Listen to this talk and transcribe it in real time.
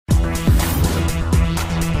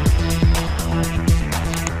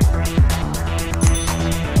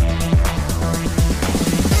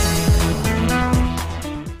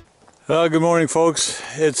Well, good morning, folks.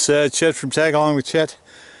 It's Chet from Tag Along with Chet.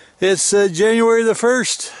 It's January the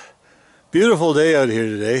 1st. Beautiful day out here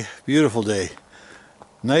today. Beautiful day.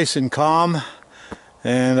 Nice and calm.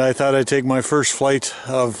 And I thought I'd take my first flight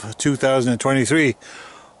of 2023.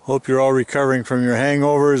 Hope you're all recovering from your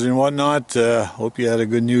hangovers and whatnot. Hope you had a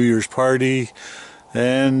good New Year's party.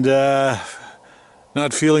 And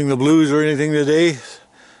not feeling the blues or anything today.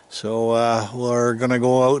 So we're going to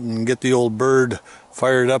go out and get the old bird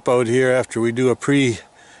fired up out here after we do a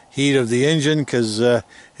preheat of the engine, because it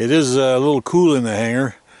is a little cool in the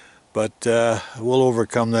hangar, but we'll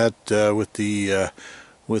overcome that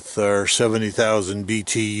with our 70,000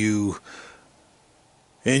 BTU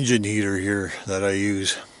engine heater here that I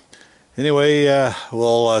use. Anyway,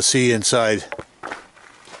 we'll see you inside.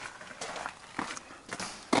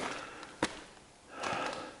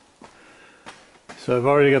 So I've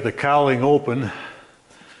already got the cowling open,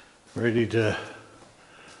 ready to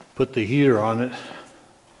put the heater on it,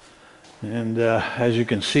 and as you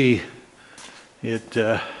can see, it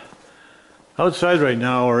outside right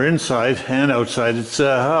now, or inside and outside, it's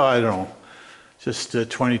I don't know, just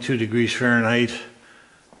 22 degrees Fahrenheit,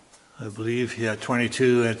 I believe. Yeah,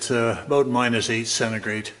 22. It's about -8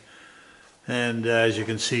 centigrade, and as you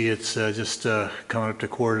can see, it's just coming up to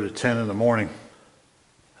 9:45 in the morning.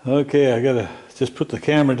 Okay, I gotta just put the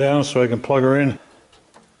camera down so I can plug her in.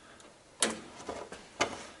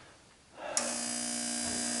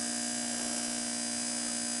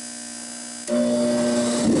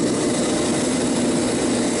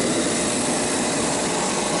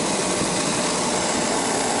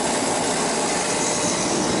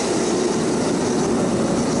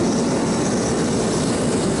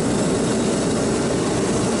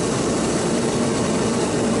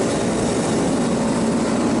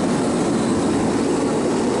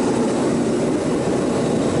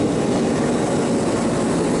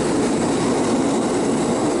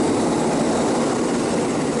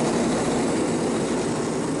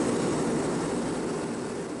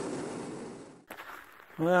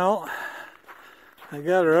 Well, I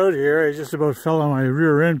got her out here. I just about fell on my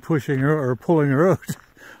rear end pushing her or pulling her out,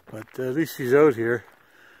 but at least she's out here.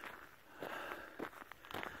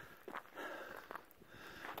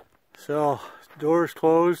 So, doors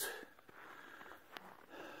closed.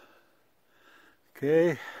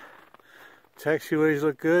 Okay, taxiways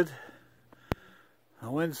look good. The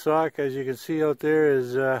windsock, as you can see out there,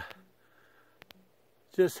 is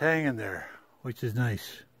just hanging there, which is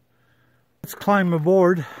nice. Let's climb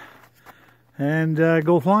aboard and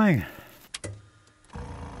go flying.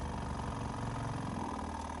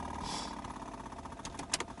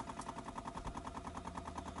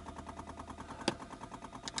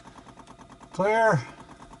 Clear.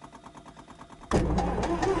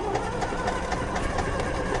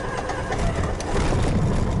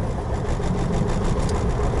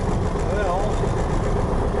 Well,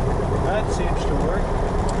 that seems to work.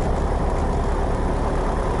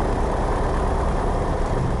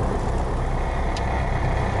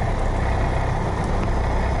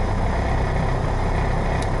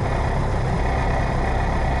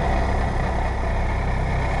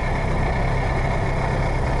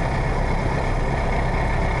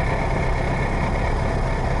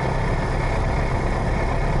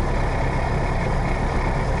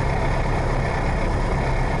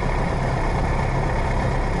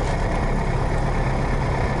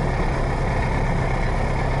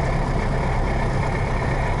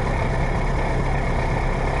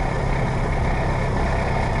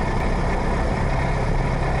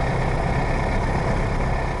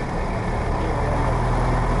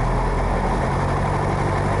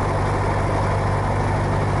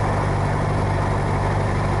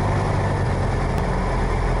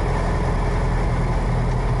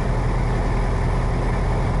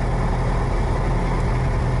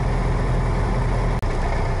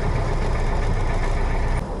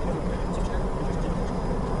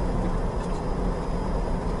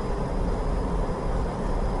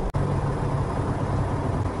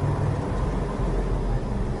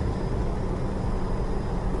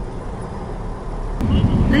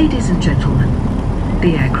 Ladies and gentlemen,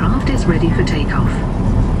 the aircraft is ready for takeoff.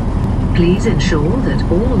 Please ensure that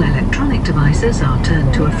all electronic devices are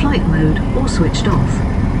turned to a flight mode or switched off.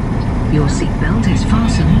 Your seatbelt is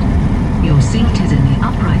fastened, your seat is in the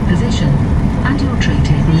upright position, and your tray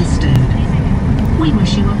table is stowed. We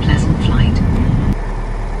wish you a pleasant flight.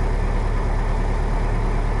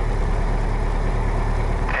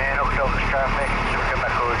 And over Delta traffic, Cherokee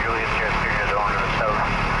Echo Julius Cherokee is on to the south.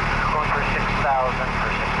 Going for 6,000 for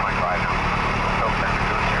 6.5 now. South Center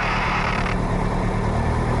Julius.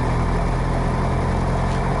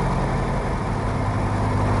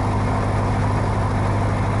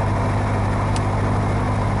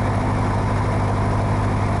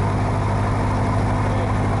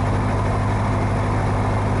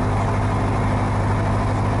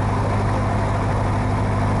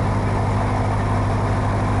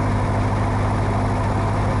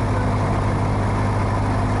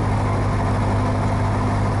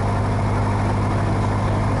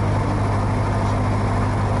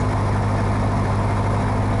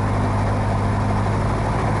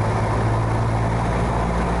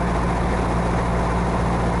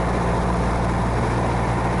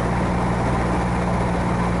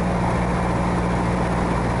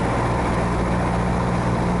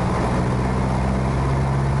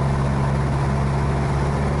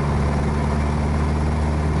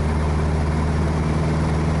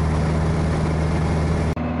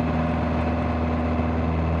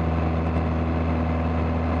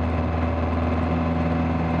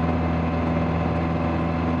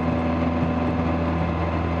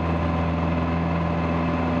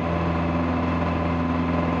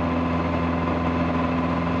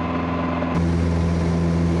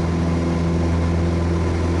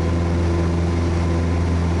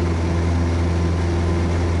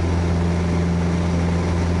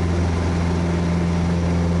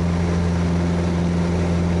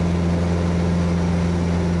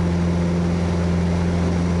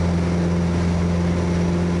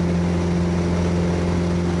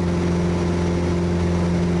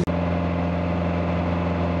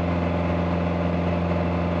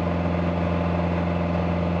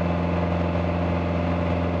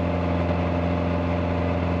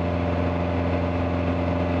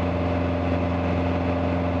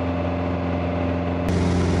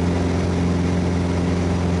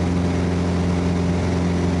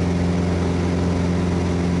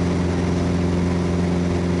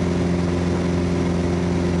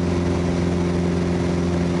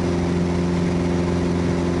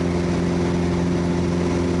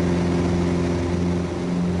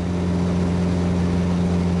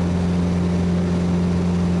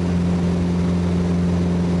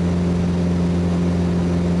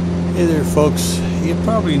 Folks, you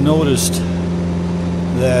probably noticed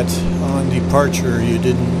that on departure you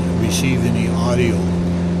didn't receive any audio.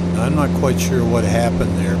 Now, I'm not quite sure what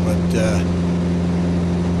happened there, but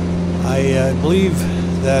I believe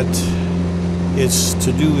that it's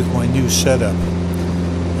to do with my new setup.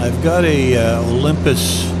 I've got a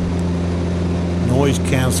Olympus noise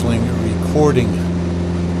cancelling recording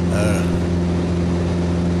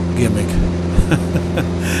gimmick.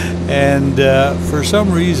 And for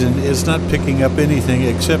some reason it's not picking up anything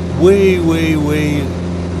except way,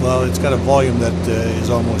 well, it's got a volume that is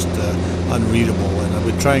almost unreadable, and I've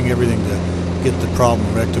been trying everything to get the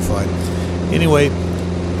problem rectified. Anyway,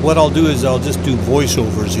 what I'll do is I'll just do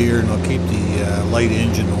voiceovers here, and I'll keep the light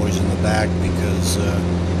engine noise in the back because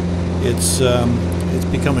it's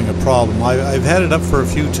becoming a problem. I've had it up for a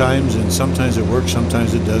few times, and sometimes it works,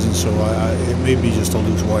 sometimes it doesn't, so it may be just a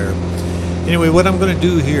loose wire. Anyway, what I'm going to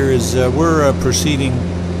do here is we're proceeding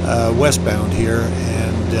westbound here,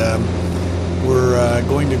 and we're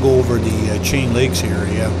going to go over the Chain Lakes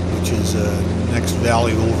area, which is next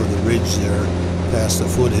valley over the ridge there, past the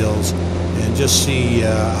foothills, and just see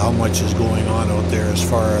how much is going on out there as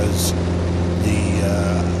far as the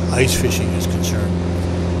ice fishing is concerned.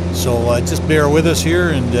 So just bear with us here,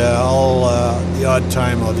 and the odd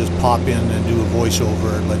time I'll just pop in and do a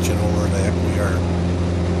voiceover and let you know where the heck we are.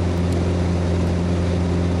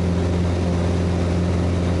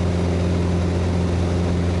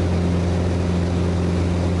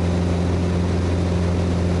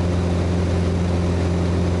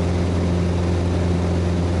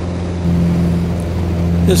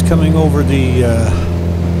 Just coming over the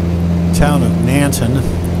town of Nanton,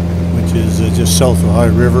 which is just south of High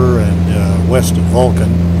River and west of Vulcan,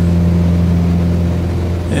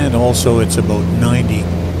 and also it's about 90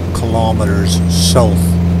 kilometers south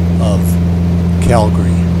of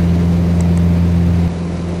Calgary,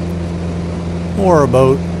 or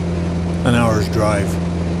about an hour's drive.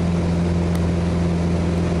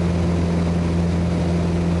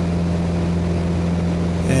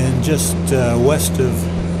 And just west of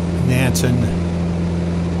Nanton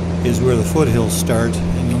is where the foothills start,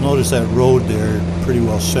 and you'll notice that road there, pretty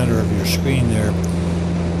well center of your screen there,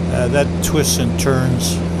 that twists and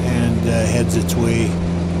turns and heads its way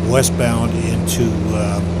westbound into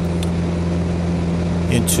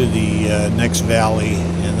the next valley,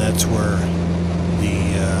 and that's where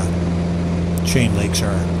the Chain Lakes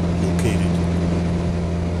are located.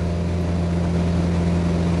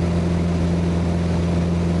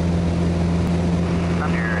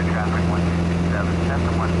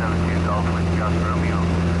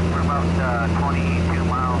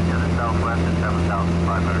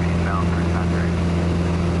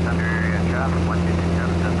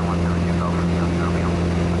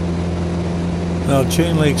 Now,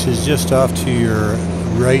 Chain Lakes is just off to your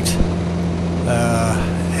right,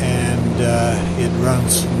 and it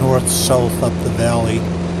runs north-south up the valley.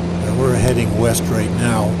 We're heading west right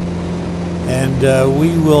now, and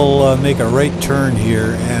we will make a right turn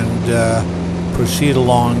here and proceed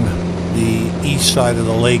along the east side of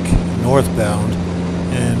the lake northbound,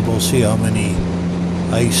 and we'll see how many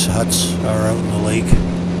ice huts are out in the lake.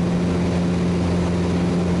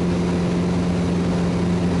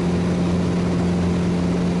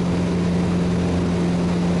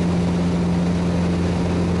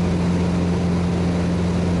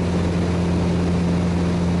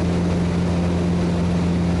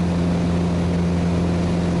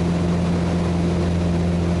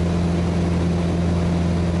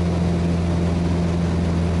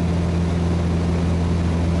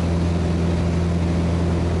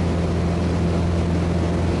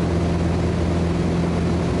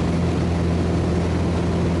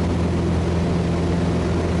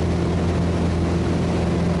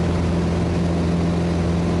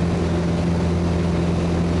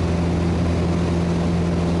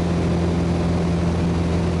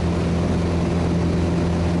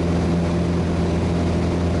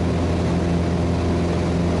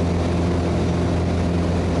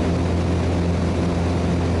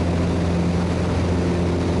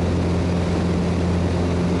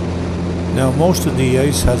 Now, most of the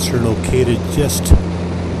ice huts are located just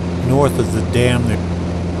north of the dam.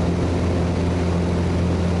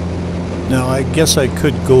 Now, I guess I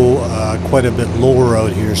could go quite a bit lower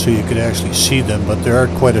out here so you could actually see them, but there are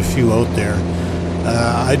quite a few out there.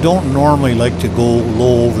 I don't normally like to go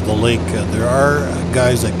low over the lake. There are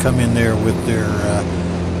guys that come in there with their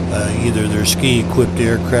either their ski-equipped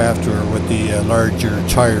aircraft or with the larger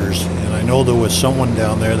tires. And I know there was someone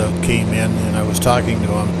down there that came in, and I was talking to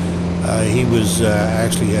him. He was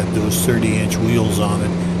actually had those 30-inch wheels on it,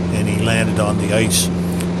 and he landed on the ice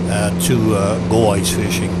to go ice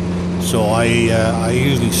fishing. So I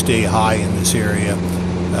usually stay high in this area,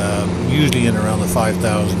 usually in around the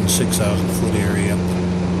 5,000, 6,000 foot area.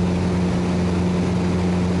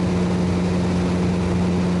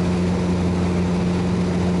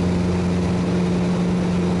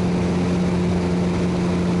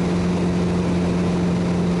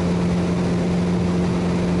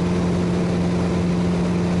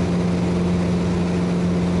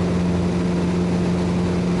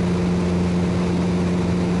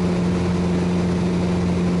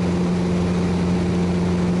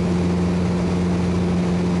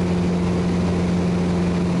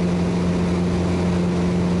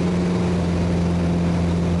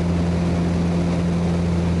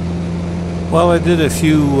 Well, I did a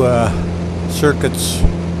few circuits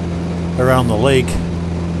around the lake.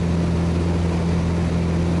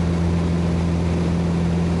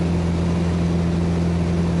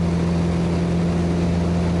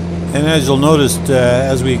 And as you'll notice,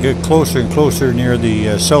 as we get closer and closer near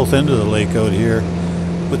the south end of the lake out here,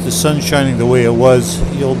 with the sun shining the way it was,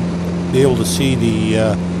 you'll be able to see the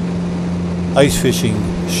ice fishing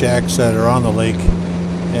shacks that are on the lake.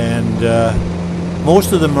 And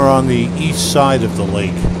most of them are on the east side of the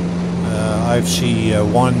lake. I see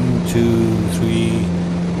 1, 2, 3.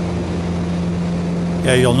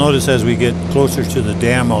 Yeah, you'll notice as we get closer to the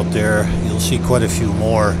dam out there, you'll see quite a few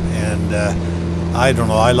more. And I don't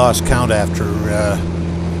know, I lost count after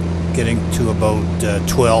getting to about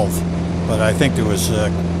 12. But I think there was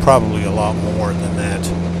probably a lot more than that.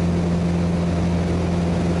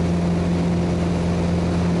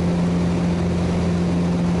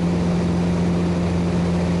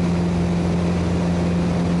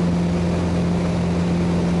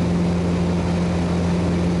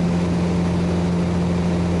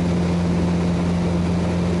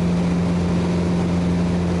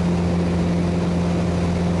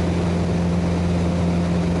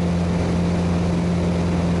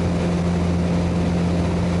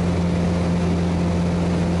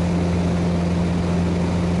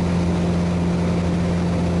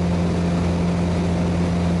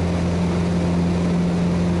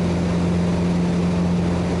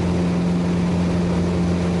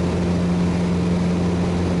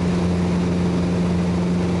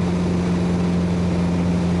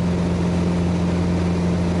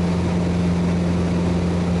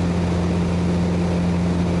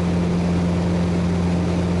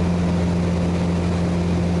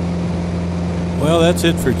 Well, that's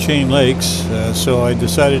it for Chain Lakes. So I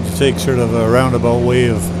decided to take sort of a roundabout way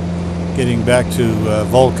of getting back to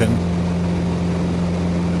Vulcan.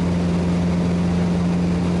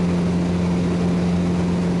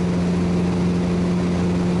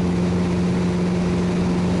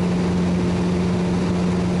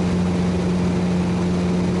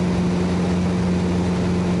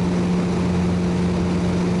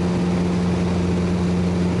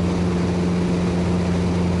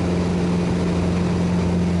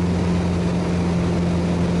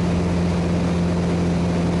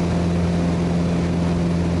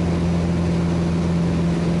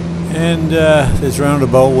 And this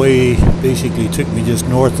roundabout way basically took me just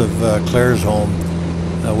north of Claire's home,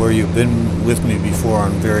 where you've been with me before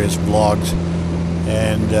on various vlogs.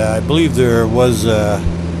 And I believe there was a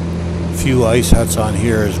few ice huts on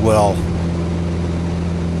here as well.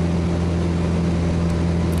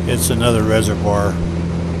 It's another reservoir,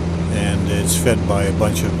 and it's fed by a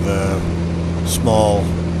bunch of small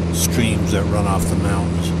streams that run off the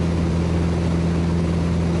mountains.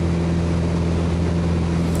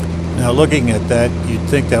 Now, looking at that, you'd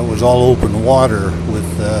think that was all open water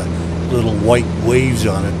with little white waves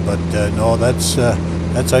on it, but no, that's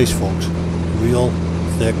ice, folks. Real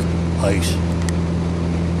thick ice.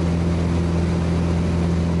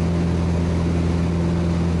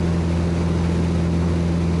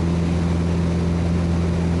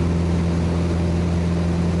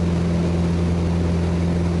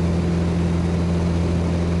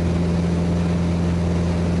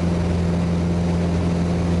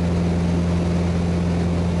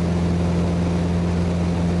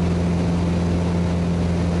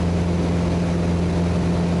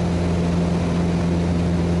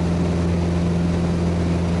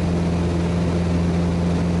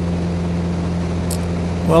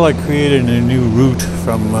 Well, I created a new route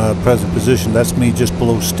from present position. That's me just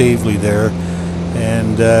below Staveley there.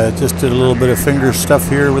 And just did a little bit of finger stuff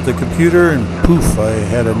here with the computer, and poof, I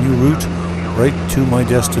had a new route right to my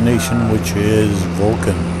destination, which is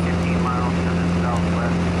Vulcan.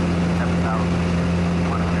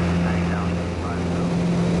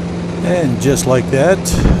 And just like that,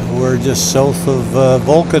 we're just south of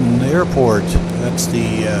Vulcan Airport. That's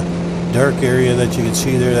the dark area that you can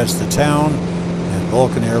see there. That's the town. and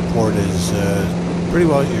Vulcan Airport is pretty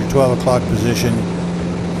well at your 12 o'clock position.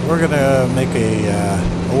 We're going to make a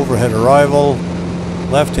overhead arrival,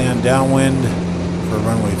 left-hand downwind for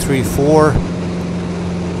runway 34,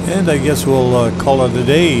 and I guess we'll call it a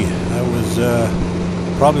day. That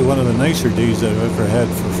was probably one of the nicer days I've ever had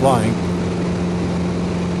for flying.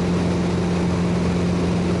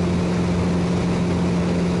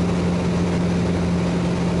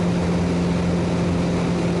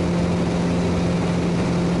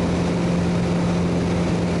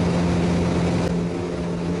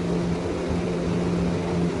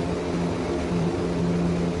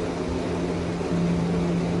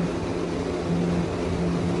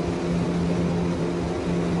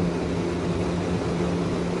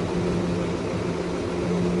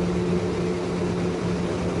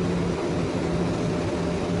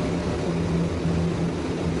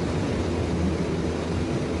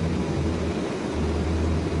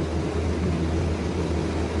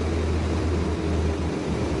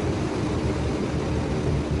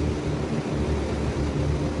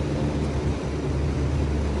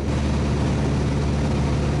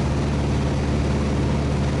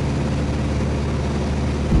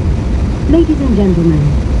 Ladies and gentlemen,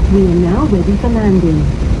 we are now ready for landing.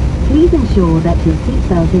 Please ensure that your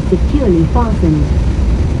seatbelt is securely fastened.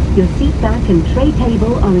 Your seat back and tray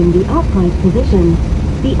table are in the upright position.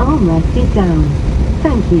 The armrest is down.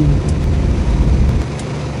 Thank you.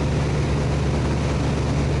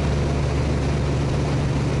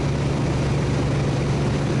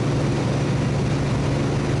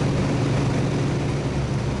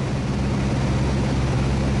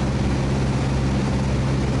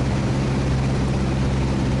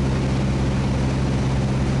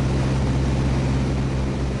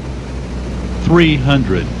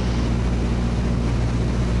 $300.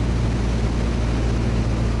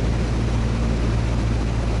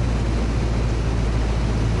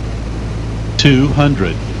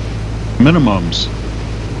 $200. Minimums.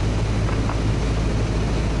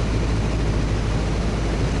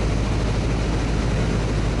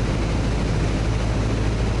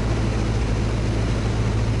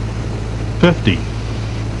 $50,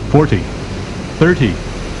 $40, $30,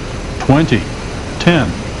 $20, $10,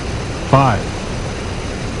 $5.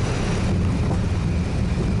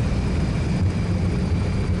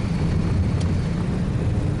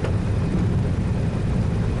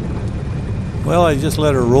 Well, I just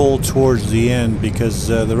let her roll towards the end because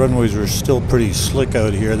the runways were still pretty slick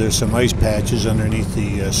out here. There's some ice patches underneath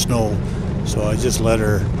the snow, so I just let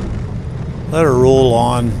her roll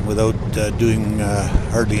on without doing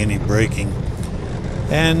hardly any braking,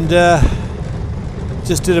 and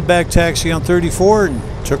just did a back taxi on 34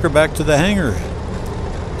 and took her back to the hangar.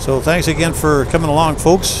 So thanks again for coming along,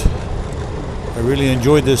 folks. I really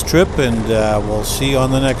enjoyed this trip, and we'll see you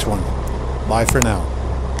on the next one. Bye for now.